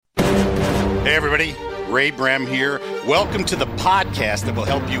Hey everybody, Ray Brem here. Welcome to the podcast that will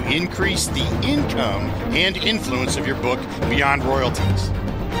help you increase the income and influence of your book beyond royalties.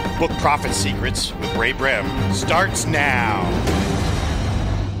 Book Profit Secrets with Ray Brem starts now.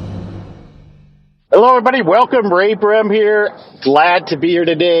 Hello everybody, welcome. Ray Brem here. Glad to be here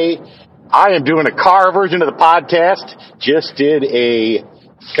today. I am doing a car version of the podcast. Just did a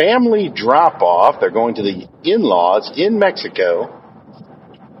family drop-off. They're going to the in-laws in Mexico.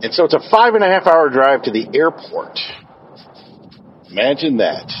 And so it's a 5.5 hour drive to the airport. Imagine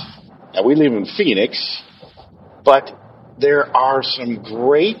that. Now we live in Phoenix, but there are some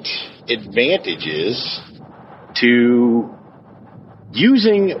great advantages to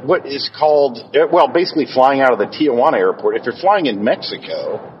using what is called, well, basically flying out of the Tijuana airport. If you're flying in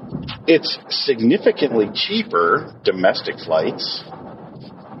Mexico, it's significantly cheaper domestic flights.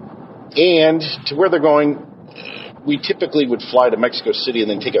 And to where they're going, we typically would fly to Mexico City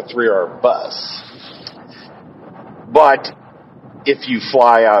and then take a 3-hour bus. But if you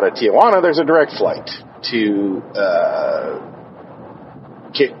fly out of Tijuana, there's a direct flight to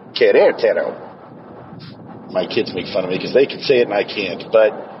Querétaro. My kids make fun of me because they can say it and I can't.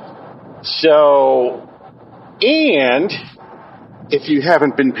 But so, and if you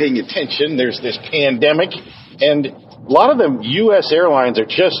haven't been paying attention, there's this pandemic, and a lot of the U.S. airlines are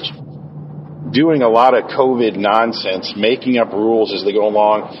just doing a lot of COVID nonsense, making up rules as they go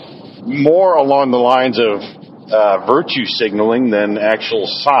along, more along the lines of virtue signaling than actual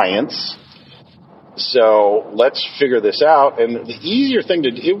science. So let's figure this out. And the easier thing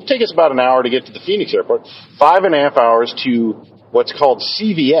it would take us about an hour to get to the Phoenix airport, 5.5 hours to what's called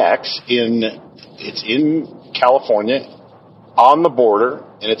CVX it's in California on the border.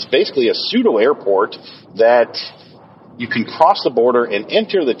 And it's basically a pseudo airport that you can cross the border and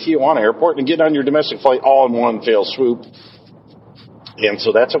enter the Tijuana airport and get on your domestic flight all in one fell swoop. And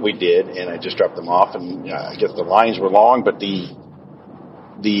so that's what we did, and I just dropped them off, and I guess the lines were long, but the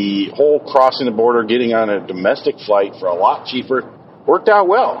whole crossing the border, getting on a domestic flight for a lot cheaper, worked out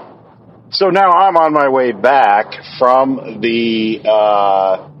well. So now I'm on my way back from the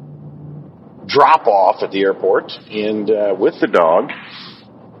drop-off at the airport and with the dog,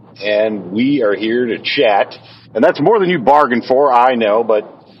 and we are here to chat. And that's more than you bargained for, I know, but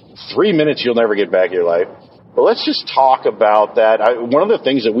 3 minutes you'll never get back in your life. But let's just talk about that. One of the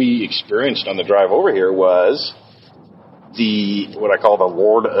things that we experienced on the drive over here was what I call the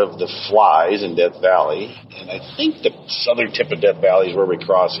Lord of the Flies in Death Valley. And I think the southern tip of Death Valley is where we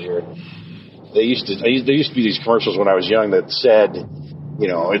cross here. There used to be these commercials when I was young that said, you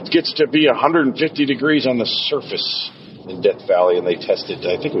know, it gets to be 150 degrees on the surface in Death Valley, and they tested,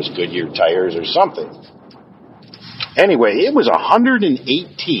 I think it was Goodyear tires or something. Anyway, it was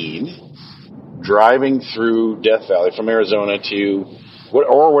 118 driving through Death Valley from Arizona to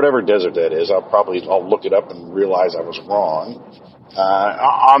whatever desert that is. I'll look it up and realize I was wrong.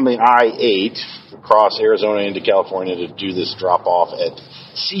 On the I-8 across Arizona into California to do this drop off at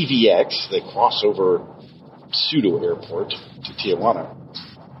CVX, the crossover pseudo airport to Tijuana.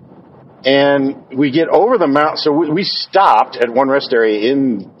 And we get over the mountain, so we stopped at one rest area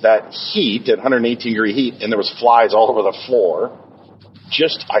in that heat, at 118 degree heat, and there was flies all over the floor,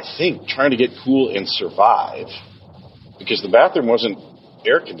 just, I think, trying to get cool and survive, because the bathroom wasn't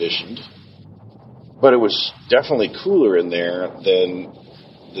air conditioned, but it was definitely cooler in there than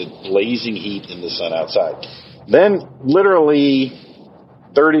the blazing heat in the sun outside. Then, literally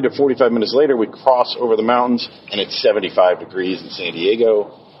 30 to 45 minutes later, we cross over the mountains, and it's 75 degrees in San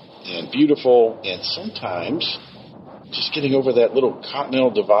Diego, and beautiful, and sometimes just getting over that little continental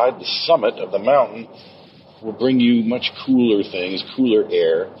divide, the summit of the mountain, will bring you much cooler things, cooler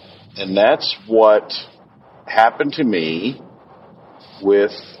air, and that's what happened to me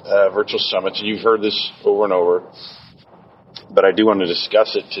with Virtual Summits, and you've heard this over and over, but I do want to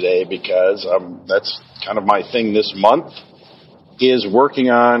discuss it today because that's kind of my thing this month, is working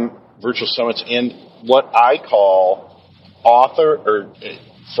on Virtual Summits and what I call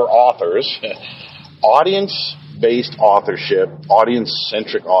for authors, audience-based authorship,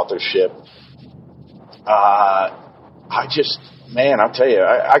 audience-centric authorship. I'll tell you,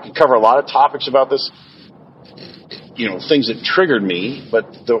 I could cover a lot of topics about this, you know, things that triggered me,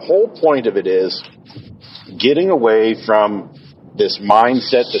 but the whole point of it is getting away from this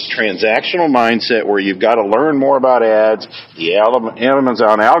mindset, this transactional mindset where you've got to learn more about ads, the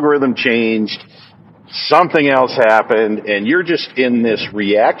Amazon algorithm changed, something else happened, and you're just in this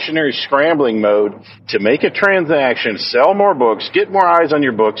reactionary scrambling mode to make a transaction, sell more books, get more eyes on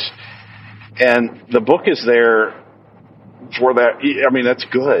your books, and the book is there for that. I mean, that's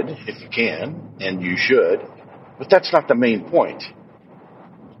good if you can, and you should, but that's not the main point.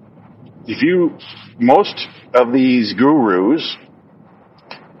 most of these gurus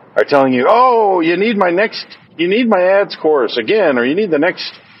are telling you, oh, you need my ads course again, or you need the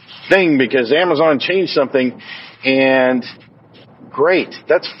next thing because Amazon changed something. And great,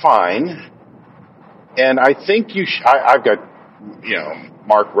 that's fine. And I think I've got,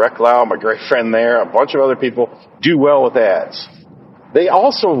 Mark Recklau, my great friend there, a bunch of other people do well with ads. They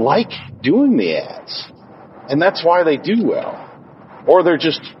also like doing the ads. And that's why they do well. Or they're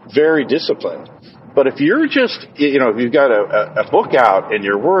just very disciplined. But if you're just, if you've got a book out and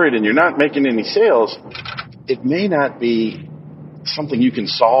you're worried and you're not making any sales, it may not be something you can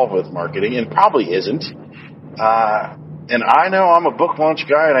solve with marketing, and probably isn't. And I know I'm a book launch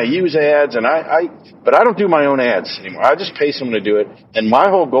guy and I use ads, but I don't do my own ads anymore. I just pay someone to do it. And my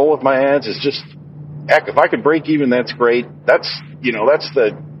whole goal with my ads is just, heck, if I could break even, that's great. That's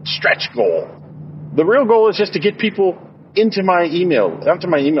the stretch goal. The real goal is just to get people onto my email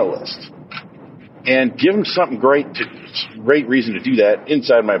list and give them something great reason to do that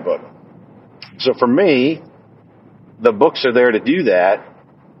inside my book. So for me, the books are there to do that.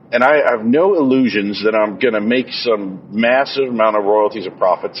 And I have no illusions that I'm going to make some massive amount of royalties or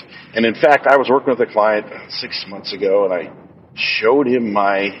profits. And in fact, I was working with a client 6 months ago, and I showed him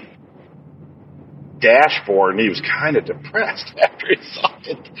my dashboard, and he was kind of depressed after he saw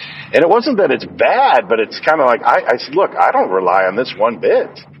it. And it wasn't that it's bad, but it's kind of like, I said, look, I don't rely on this one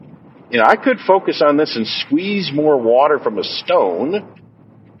bit. I could focus on this and squeeze more water from a stone,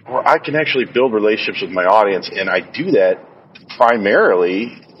 or I can actually build relationships with my audience, and I do that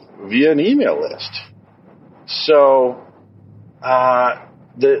primarily via an email list. So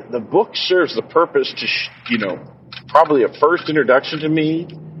the book serves the purpose to, probably a first introduction to me,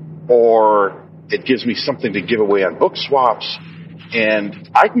 or it gives me something to give away on book swaps, and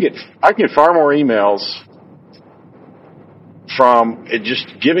I can get far more emails from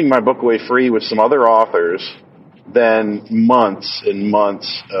just giving my book away free with some other authors than months and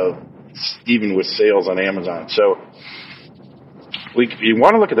months of even with sales on Amazon. So you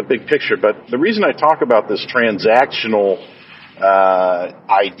want to look at the big picture, but the reason I talk about this transactional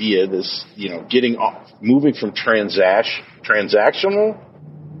idea, this moving from transactional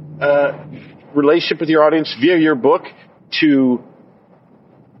relationship with your audience via your book to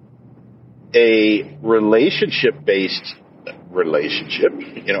a relationship-based relationship.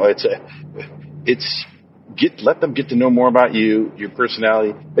 Let them get to know more about you, your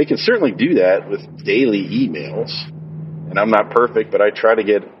personality. They can certainly do that with daily emails. And I'm not perfect, but I'm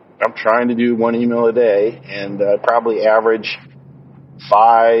trying to do one email a day, and probably average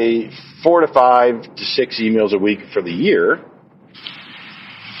 4 to 5 to 6 emails a week for the year.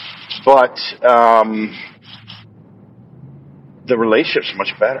 But the relationship's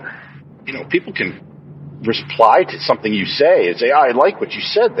much better. People can reply to something you say and say, I like what you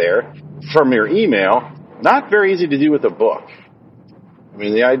said there from your email. Not very easy to do with a book. I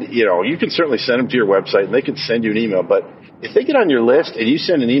mean, the idea, you can certainly send them to your website and they can send you an email, but if they get on your list and you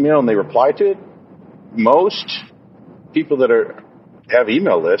send an email and they reply to it, most people that have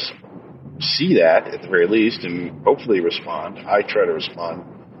email lists see that at the very least and hopefully respond. I try to respond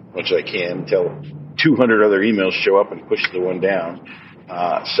as much as I can until 200 other emails show up and push the one down.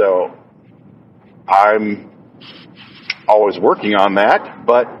 So I'm always working on that,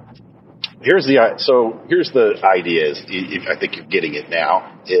 but here's the idea is, I think you're getting it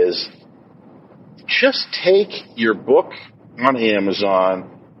now, is just take your book on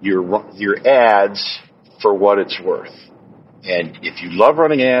Amazon, your ads for what it's worth. And if you love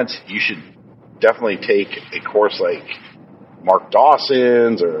running ads, you should definitely take a course like Mark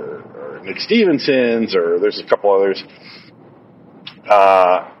Dawson's or Nick Stevenson's, or there's a couple others.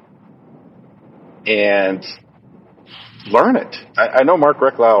 And learn it. I know Mark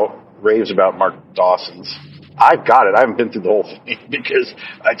Recklau raves about Mark Dawson's. I've got it. I haven't been through the whole thing because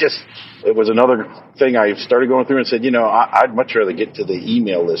it was another thing I started going through and said, I'd much rather get to the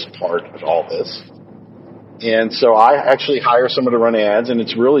email list part of all this. And so I actually hire someone to run ads, and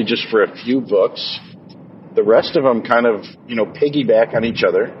it's really just for a few books. The rest of them kind of, piggyback on each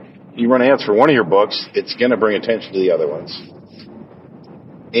other. You run ads for one of your books, it's going to bring attention to the other ones.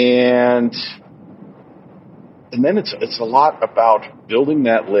 And then it's a lot about building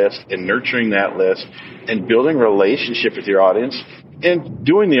that list and nurturing that list and building a relationship with your audience and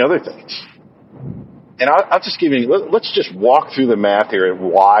doing the other things. And I'll just give you, let's just walk through the math here and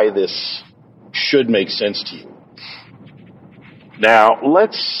why this should make sense to you. Now,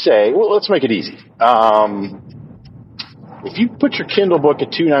 let's make it easy. If you put your Kindle book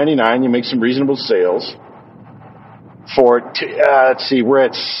at $2.99, you make some reasonable sales. Let's see, we're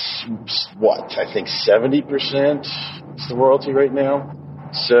at, I think 70% is the royalty right now.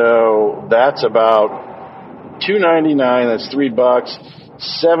 So that's about $2.99. That's $3.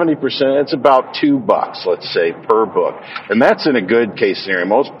 70%. It's about $2, let's say, per book, and that's in a good case scenario.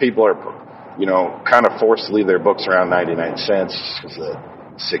 Most people are, kind of forced to leave their books around 99 cents because the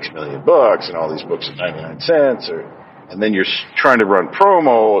 6 million books and all these books at 99 cents, and then you're trying to run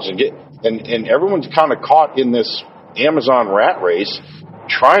promos and everyone's kind of caught in this Amazon rat race,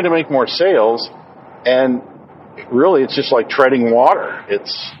 trying to make more sales, and really it's just like treading water.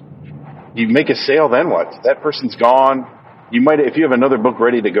 You make a sale, then what? That person's gone. You might, if you have another book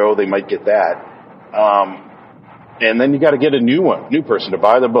ready to go, they might get that. And then you got to get a new person to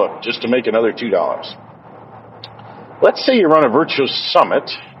buy the book just to make another $2. Let's say you run a virtual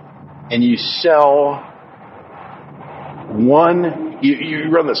summit and you sell you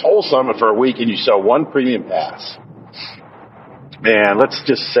run this whole summit for a week and you sell one premium pass. And let's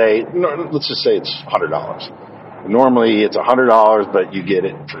just say it's $100. Normally it's $100, but you get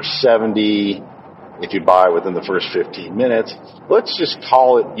it for $70 if you buy within the first 15 minutes. Let's just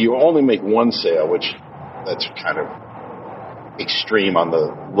call it, you only make one sale, which that's kind of extreme on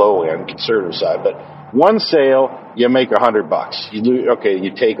the low end, conservative side. But one sale, you make $100.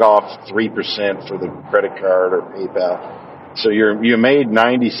 You take off 3% for the credit card or PayPal. So you made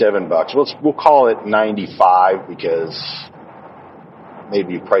 $97. We'll call it 95 because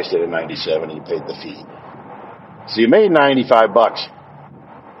maybe you priced it at 97 and you paid the fee. So you made $95.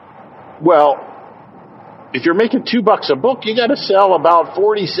 Well, if you're making $2 a book, you got to sell about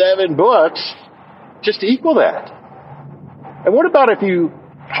 47 books just to equal that. And what about if you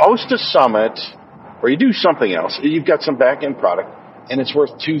host a summit or you do something else? You've got some back-end product and it's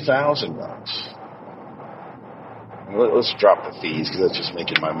worth $2,000. Let's drop the fees because that's just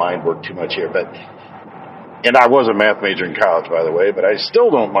making my mind work too much here. And I was a math major in college, by the way, but I still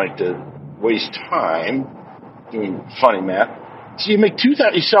don't like to waste time doing funny math. So you make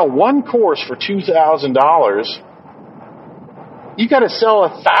 $2,000. You sell one course for $2,000. You got to sell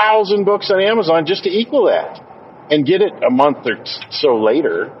 1,000 books on Amazon just to equal that, and get it a month or so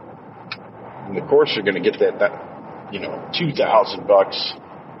later. And of course, you're going to get that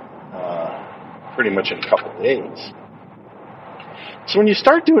 $2,000 pretty much in a couple of days. So when you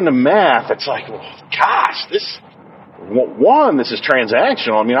start doing the math, it's like, well, gosh, this is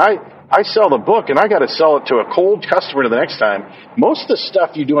transactional. I mean, I sell the book and I got to sell it to a cold customer the next time. Most of the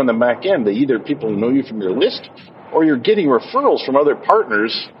stuff you do on the back end, either people who know you from your list or you're getting referrals from other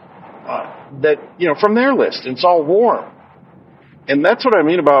partners from their list. And it's all warm. And that's what I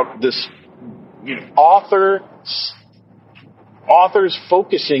mean about this, authors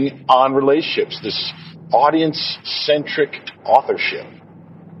focusing on relationships, this audience-centric authorship.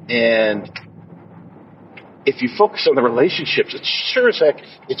 And if you focus on the relationships, it's sure as heck,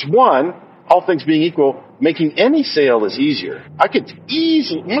 it's all things being equal, making any sale is easier. I could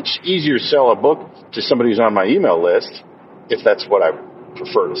much easier sell a book to somebody who's on my email list, if that's what I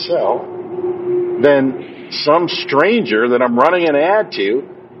prefer to sell, than some stranger that I'm running an ad to.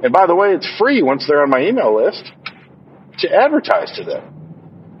 And by the way, it's free once they're on my email list to advertise to them.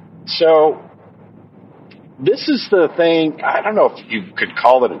 So this is the thing, I don't know if you could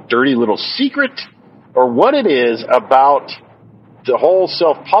call it a dirty little secret or what it is about the whole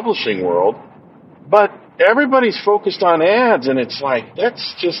self-publishing world, but everybody's focused on ads, and it's like,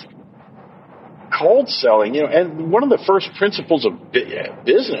 that's just cold selling, and one of the first principles of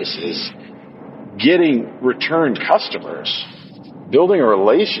business is getting return customers, building a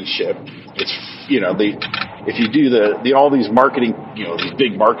relationship. It's, if you do all these marketing, these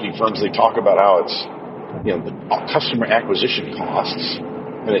big marketing firms, they talk about how it's, the customer acquisition costs,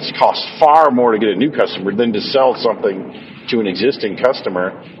 and it costs far more to get a new customer than to sell something to an existing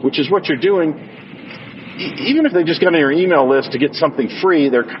customer, which is what you're doing. Even if they just got on your email list to get something free,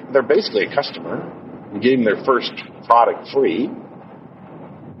 they're basically a customer. You gave them their first product free,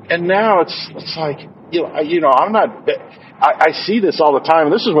 and now it's like, I'm not. I see this all the time,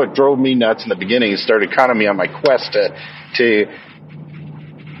 and this is what drove me nuts in the beginning and started kind of me on my quest to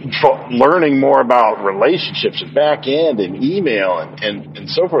learning more about relationships and back end and email and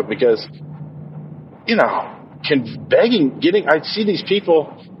so forth, because I see these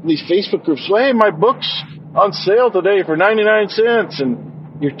people in these Facebook groups, hey, my book's on sale today for 99 cents,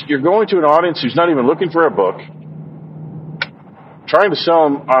 and you're going to an audience who's not even looking for a book, trying to sell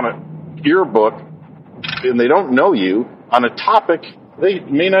them on your book, and they don't know you on a topic they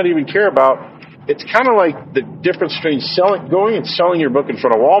may not even care about. It's kind of like the difference between going and selling your book in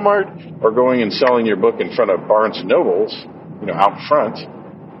front of Walmart or going and selling your book in front of Barnes and Nobles, out front.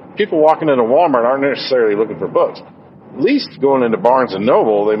 People walking into Walmart aren't necessarily looking for books. At least going into Barnes and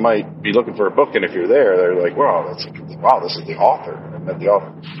Noble, they might be looking for a book, and if you're there, they're like, wow, this is the author. at the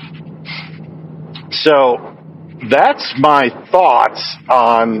author. So that's my thoughts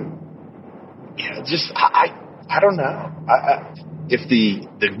on, I don't know. If the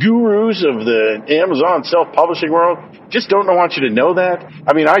gurus of the Amazon self-publishing world just don't want you to know that.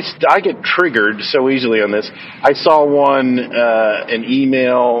 I mean, I get triggered so easily on this. I saw an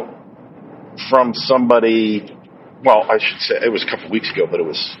email from somebody, well, I should say it was a couple of weeks ago, but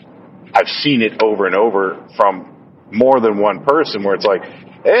I've seen it over and over from more than one person where it's like,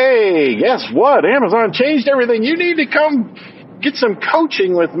 hey, guess what? Amazon changed everything. You need to come get some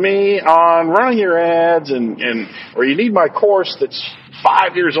coaching with me on running your ads or you need my course that's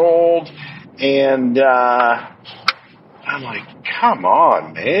 5 years old. And, I'm like, come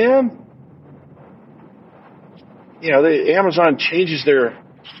on, man. Amazon changes their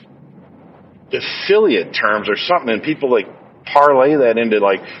affiliate terms or something, and people like parlay that into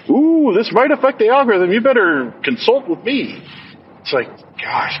like, ooh, this might affect the algorithm. You better consult with me. It's like,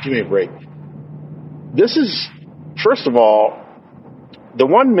 gosh, give me a break. This is, first of all, the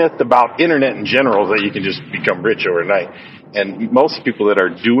one myth about internet in general is that you can just become rich overnight. And most people that are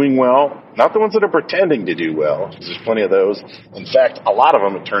doing well, not the ones that are pretending to do well, because there's plenty of those. In fact, a lot of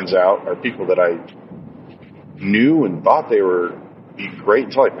them, it turns out, are people that I knew and thought they were be great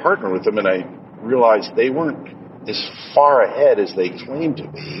until I partnered with them, and I realized they weren't as far ahead as they claimed to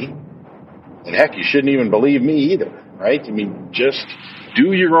be. And heck, you shouldn't even believe me either, right? I mean, just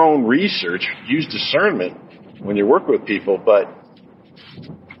do your own research, use discernment when you work with people. But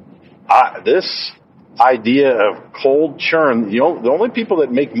this idea of cold churn, the only people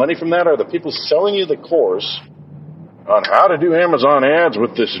that make money from that are the people selling you the course on how to do Amazon ads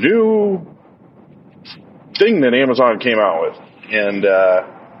with this new thing that Amazon came out with. And,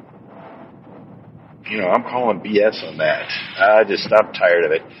 I'm calling BS on that. I'm tired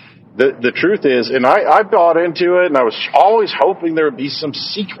of it. The truth is, and I bought into it, and I was always hoping there would be some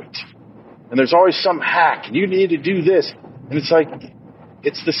secret. And there's always some hack, and you need to do this. And it's like,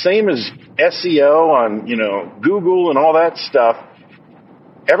 it's the same as SEO on, Google and all that stuff.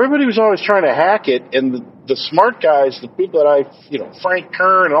 Everybody was always trying to hack it, and the smart guys, the people that Frank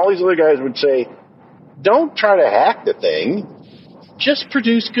Kern and all these other guys would say, don't try to hack the thing. Just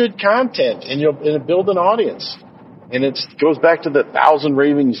produce good content, and you'll build an audience. And it goes back to the 1,000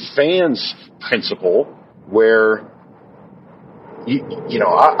 raving fans principle, where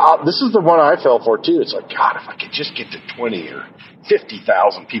this is the one I fell for too. It's like, God, if I could just get to 20 or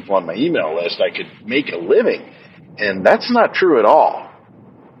 50,000 people on my email list, I could make a living. And that's not true at all.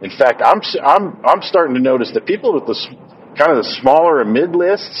 In fact, I'm starting to notice that people with the kind of the smaller and mid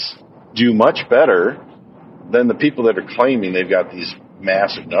lists do much better than the people that are claiming they've got these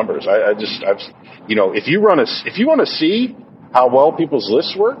massive numbers. If you want to see how well people's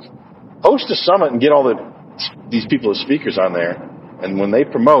lists work, host a summit and get all these people as speakers on there. And when they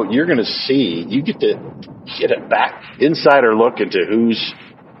promote, you're going to see, you get a back insider look into who's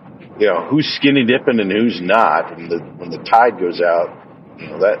skinny dipping and who's not. And when the tide goes out,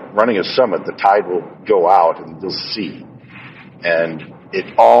 that running a summit, the tide will go out and you'll see. And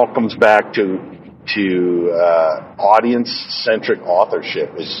it all comes back to audience-centric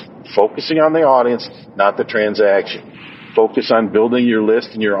authorship, is focusing on the audience, not the transaction. Focus on building your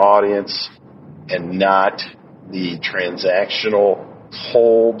list and your audience, and not the transactional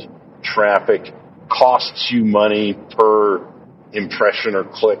cold traffic, costs you money per impression or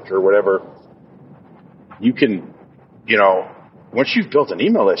click or whatever. You can, once you've built an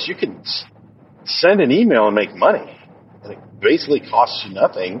email list, you can send an email and make money. And it basically costs you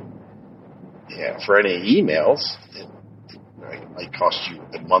nothing. For any emails. It might cost you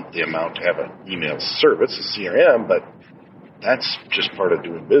a month the amount to have an email service, a CRM, but that's just part of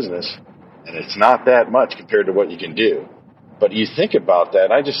doing business. And it's not that much compared to what you can do. But you think about that,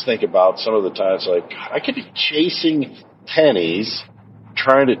 and I just think about some of the times like, God, I could be chasing pennies,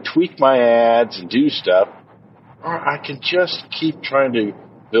 trying to tweak my ads and do stuff, or I can just keep trying to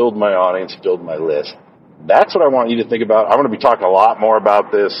build my audience, build my list. That's what I want you to think about. I'm going to be talking a lot more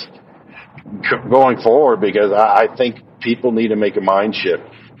about this going forward, because I think people need to make a mind shift.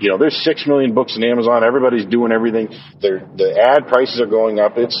 There's 6 million books in Amazon. Everybody's doing everything. The ad prices are going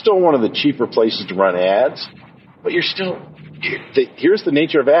up. It's still one of the cheaper places to run ads, but here's the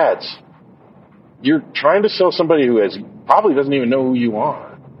nature of ads. You're trying to sell somebody who probably doesn't even know who you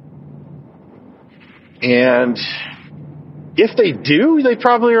are. And if they do, they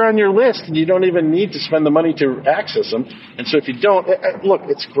probably are on your list, and you don't even need to spend the money to access them. And so if you don't, look,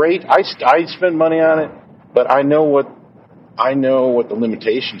 it's great. I spend money on it, but I know what the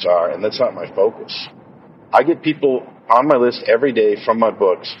limitations are, and that's not my focus. I get people on my list every day from my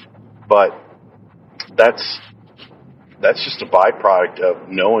books, but that's that's just a byproduct of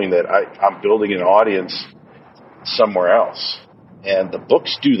knowing that I'm building an audience somewhere else. And the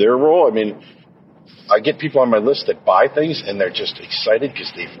books do their role. I mean, I get people on my list that buy things, and they're just excited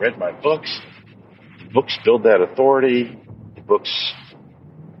because they've read my books. The books build that authority. The books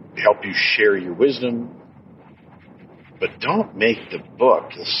help you share your wisdom. But don't make the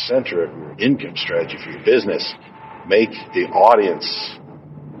book the center of your income strategy for your business. Make the audience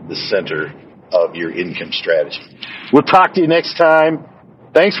the center of your income strategy. We'll talk to you next time.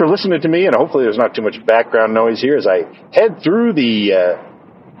 Thanks for listening to me, and hopefully there's not too much background noise here as I head through the,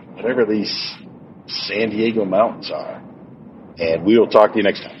 whatever these San Diego mountains are. And we will talk to you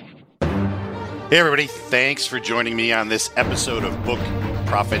next time. Hey, everybody. Thanks for joining me on this episode of Book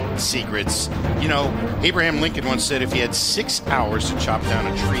Profit Secrets. You know, Abraham Lincoln once said if he had 6 hours to chop down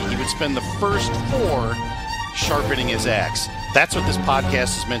a tree, he would spend the first 4 sharpening his axe. That's what this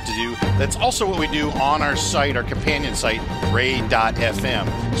podcast is meant to do. That's also what we do on our site, our companion site,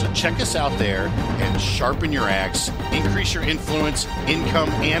 ray.fm. So check us out there and sharpen your axe, increase your influence, income,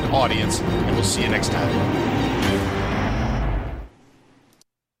 and audience, and we'll see you next time.